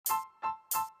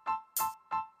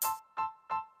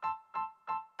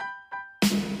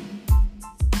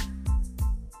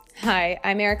Hi,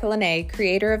 I'm Erica Lene,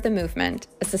 creator of The Movement,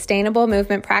 a sustainable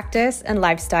movement practice and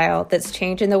lifestyle that's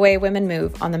changing the way women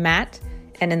move on the mat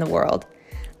and in the world.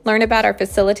 Learn about our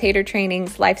facilitator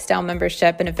trainings, lifestyle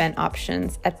membership, and event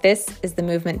options at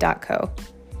thisisthemovement.co.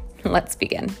 Let's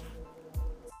begin.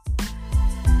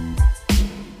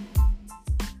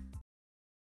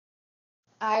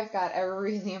 I've got a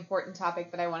really important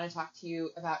topic that I want to talk to you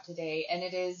about today, and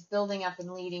it is building up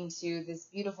and leading to this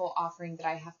beautiful offering that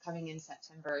I have coming in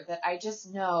September that I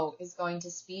just know is going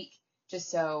to speak to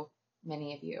so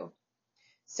many of you.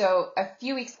 So a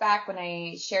few weeks back when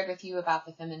I shared with you about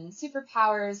the feminine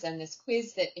superpowers and this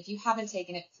quiz that if you haven't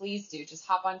taken it, please do. Just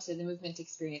hop onto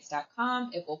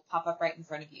themovementexperience.com. It will pop up right in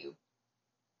front of you.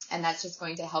 And that's just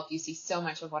going to help you see so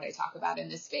much of what I talk about in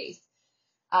this space.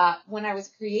 When I was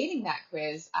creating that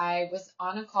quiz, I was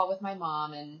on a call with my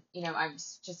mom and, I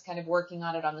was just kind of working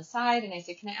on it on the side. And I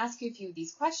said, can I ask you a few of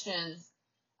these questions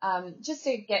just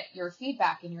to get your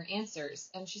feedback and your answers?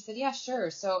 And she said, yeah,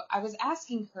 sure. So I was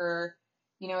asking her,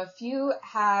 if you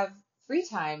have free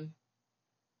time,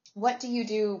 what do you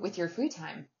do with your free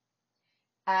time?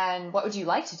 And what would you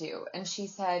like to do? And she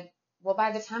said, well,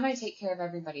 by the time I take care of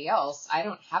everybody else, I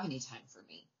don't have any time for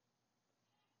me.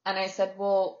 And I said,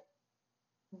 well,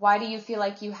 why do you feel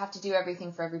like you have to do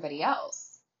everything for everybody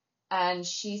else? And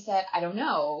she said, I don't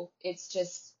know. It's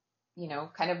just,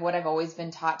 kind of what I've always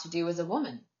been taught to do as a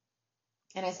woman.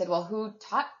 And I said, well, who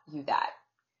taught you that?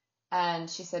 And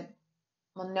she said,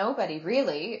 well, nobody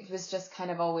really. It was just kind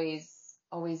of always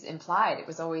implied. It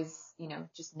was always,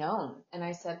 just known. And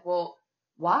I said, well,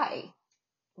 why?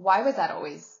 Why was that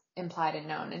always implied and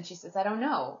known? And she says, I don't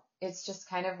know. It's just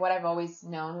kind of what I've always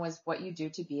known was what you do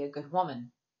to be a good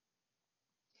woman.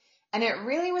 And it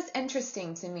really was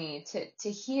interesting to me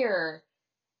to hear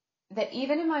that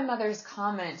even in my mother's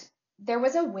comment, there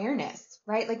was awareness,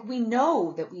 right? Like we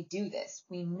know that we do this.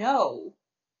 We know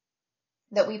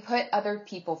that we put other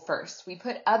people first. We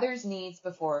put others' needs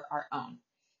before our own.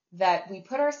 That we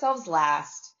put ourselves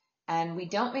last and we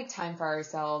don't make time for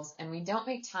ourselves and we don't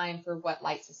make time for what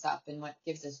lights us up and what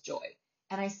gives us joy.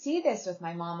 And I see this with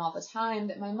my mom all the time,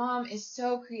 that my mom is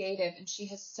so creative and she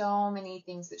has so many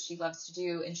things that she loves to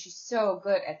do and she's so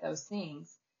good at those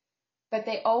things. But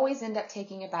they always end up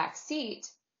taking a back seat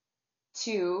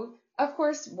to, of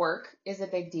course, work is a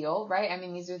big deal, right? I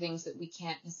mean, these are things that we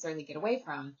can't necessarily get away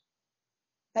from.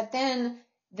 But then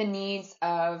the needs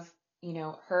of,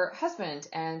 her husband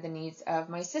and the needs of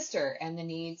my sister and the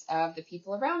needs of the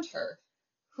people around her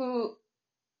who,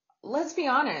 let's be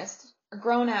honest, are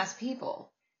grown-ass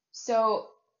people. So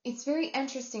it's very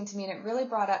interesting to me, and it really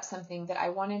brought up something that I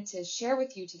wanted to share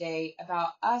with you today about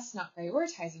us not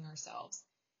prioritizing ourselves.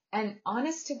 And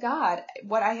honest to God,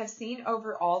 what I have seen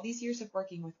over all these years of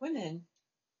working with women,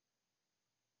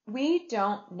 we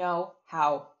don't know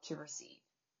how to receive.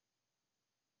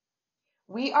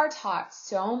 We are taught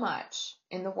so much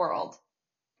in the world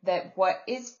that what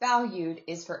is valued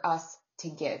is for us to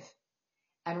give.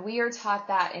 And we are taught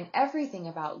that in everything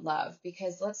about love,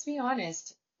 because let's be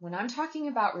honest, when I'm talking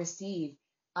about receive,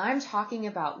 I'm talking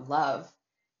about love,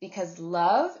 because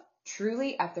love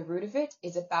truly at the root of it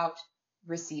is about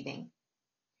receiving.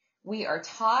 We are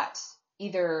taught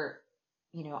either,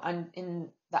 in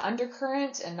the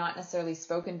undercurrent and not necessarily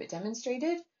spoken but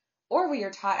demonstrated, or we are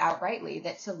taught outrightly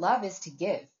that to love is to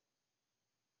give.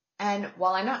 And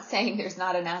while I'm not saying there's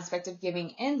not an aspect of giving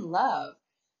in love,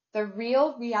 the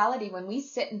real reality when we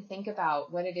sit and think about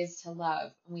what it is to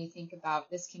love, and we think about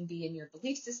this can be in your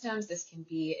belief systems, this can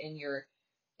be in your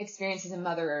experience as a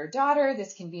mother or a daughter,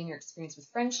 this can be in your experience with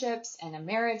friendships and a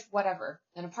marriage, whatever,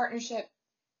 and a partnership.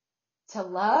 To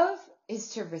love is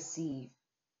to receive.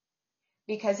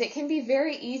 Because it can be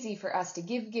very easy for us to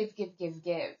give.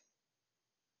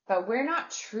 But we're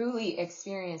not truly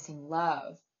experiencing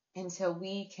love until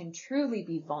we can truly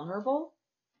be vulnerable,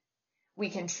 we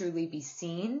can truly be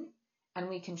seen, and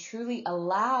we can truly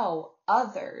allow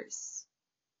others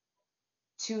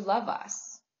to love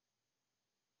us.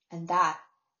 And that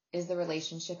is the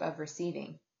relationship of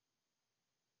receiving.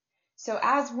 So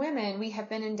as women, we have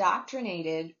been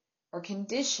indoctrinated or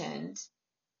conditioned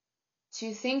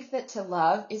to think that to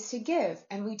love is to give.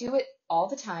 And we do it all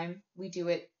the time. We do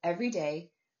it every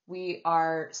day. We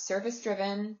are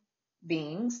service-driven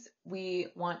beings. We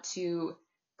want to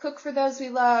cook for those we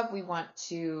love. We want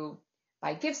to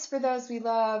buy gifts for those we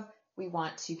love. We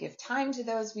want to give time to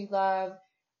those we love.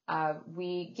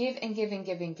 We give and give and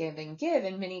give and give and give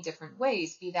in many different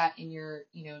ways, be that in your,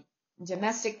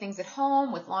 domestic things at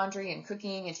home with laundry and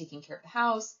cooking and taking care of the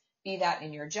house, be that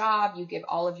in your job, you give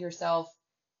all of yourself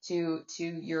to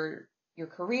your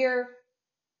career,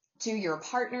 to your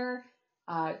partner,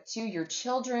 to your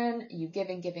children. You give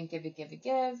and give and give and give and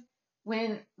give.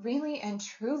 When really and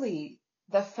truly,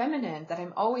 the feminine that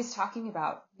I'm always talking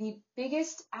about, the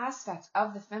biggest aspect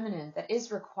of the feminine that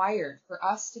is required for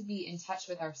us to be in touch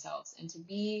with ourselves and to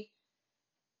be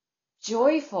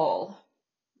joyful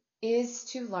is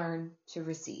to learn to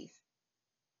receive.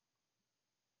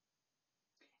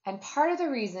 And part of the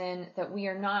reason that we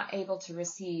are not able to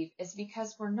receive is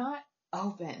because we're not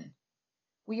open.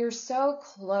 We are so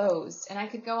closed. And I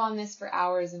could go on this for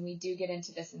hours, and we do get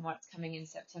into this in what's coming in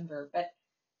September, but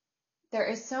there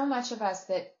is so much of us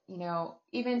that,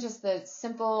 even just the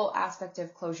simple aspect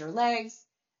of close your legs,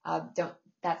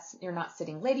 you're not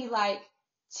sitting ladylike,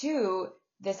 to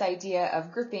this idea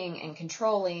of gripping and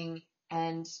controlling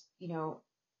and,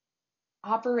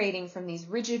 operating from these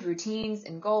rigid routines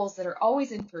and goals that are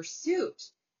always in pursuit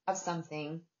of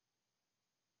something.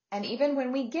 And even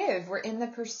when we give, we're in the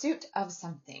pursuit of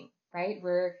something, right?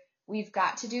 We've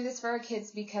got to do this for our kids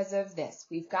because of this.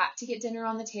 We've got to get dinner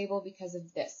on the table because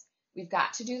of this. We've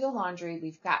got to do the laundry.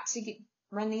 We've got to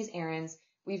run these errands.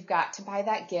 We've got to buy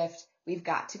that gift. We've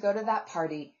got to go to that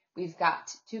party. We've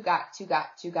got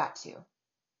to.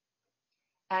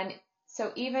 And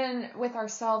so even with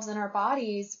ourselves and our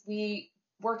bodies, we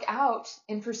work out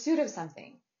in pursuit of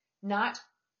something, not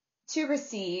to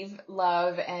receive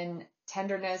love and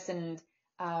tenderness and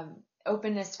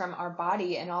openness from our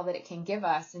body and all that it can give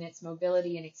us and its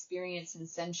mobility and experience and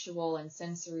sensual and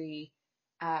sensory,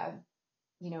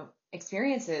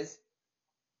 experiences,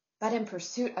 but in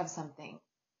pursuit of something.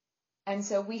 And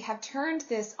so we have turned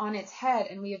this on its head,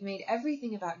 and we have made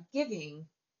everything about giving.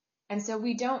 And so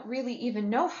we don't really even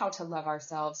know how to love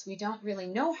ourselves. We don't really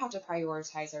know how to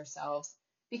prioritize ourselves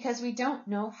because we don't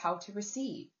know how to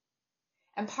receive.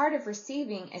 And part of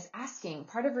receiving is asking.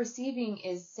 Part of receiving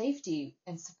is safety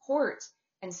and support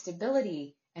and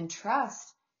stability and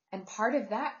trust. And part of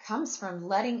that comes from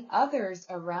letting others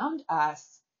around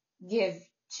us give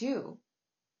too.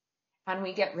 And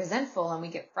we get resentful and we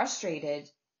get frustrated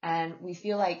and we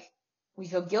feel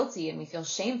guilty and we feel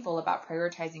shameful about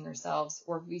prioritizing ourselves,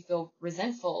 or we feel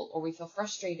resentful or we feel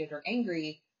frustrated or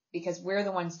angry because we're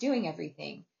the ones doing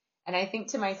everything. And I think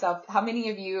to myself, how many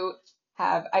of you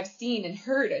I've seen and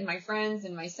heard, and my friends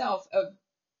and myself,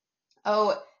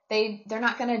 they're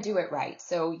not going to do it right,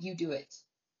 so you do it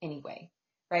anyway,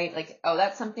 right? Like,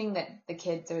 that's something that the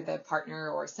kids or the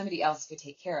partner or somebody else could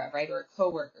take care of, right? Or a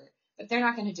coworker, but they're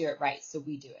not going to do it right, so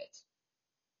we do it,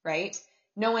 right?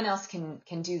 No one else can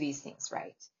do these things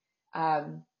right.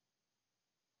 And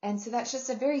so that's just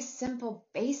a very simple,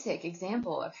 basic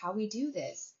example of how we do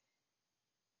this.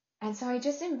 And so I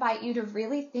just invite you to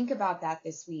really think about that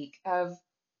this week of,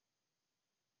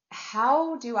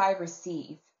 how do I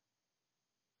receive?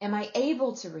 Am I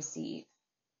able to receive?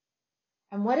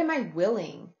 And what am I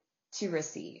willing to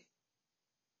receive?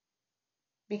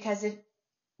 Because if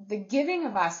the giving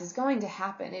of us is going to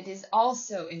happen, it is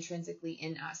also intrinsically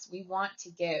in us. We want to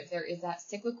give. There is that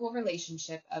cyclical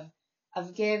relationship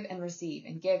of give and receive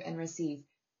and give and receive.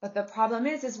 But the problem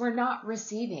is we're not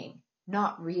receiving,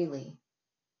 not really.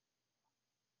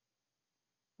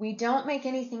 We don't make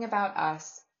anything about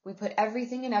us. We put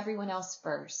everything and everyone else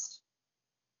first.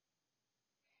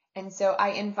 And so I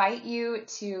invite you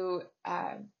to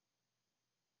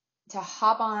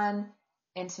hop on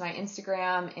into my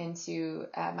Instagram, into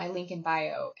my link in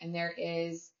bio, and there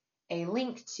is a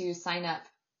link to sign up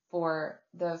for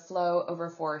the Flow Over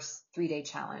Force 3-day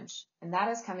challenge. And that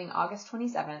is coming August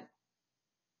 27th.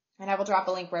 And I will drop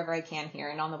a link wherever I can here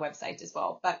and on the website as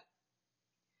well. But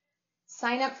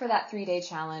sign up for that 3-day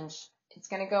challenge. It's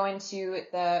going to go into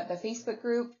the Facebook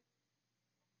group.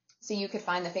 So you could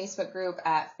find the Facebook group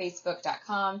at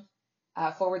facebook.com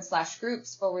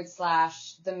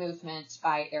 /groups/The Movement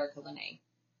by Erica Lene.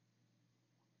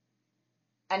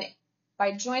 And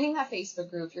by joining that Facebook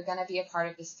group, you're going to be a part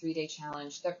of this 3-day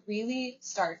challenge that really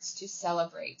starts to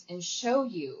celebrate and show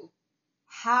you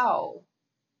how,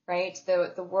 right,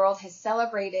 the world has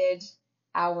celebrated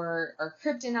our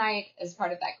kryptonite as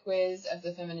part of that quiz of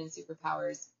the feminine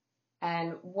superpowers,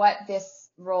 and what this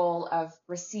role of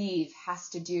receive has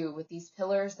to do with these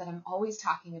pillars that I'm always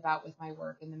talking about with my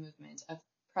work in the movement of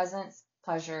presence,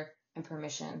 pleasure, and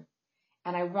permission.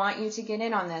 And I want you to get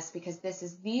in on this because this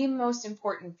is the most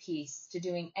important piece to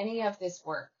doing any of this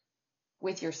work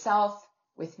with yourself,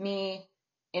 with me,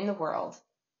 in the world.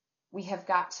 We have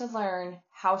got to learn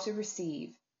how to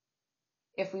receive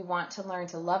if we want to learn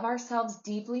to love ourselves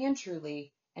deeply and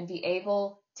truly and be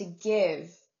able to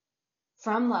give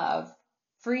from love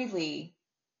freely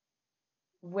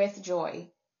with joy.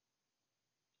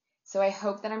 So I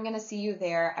hope that I'm going to see you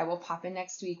there. I will pop in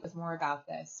next week with more about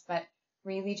this. But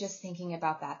really just thinking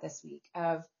about that this week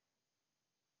of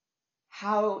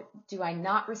how do I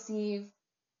not receive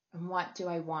and what do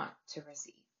I want to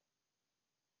receive?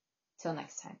 Till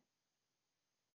next time.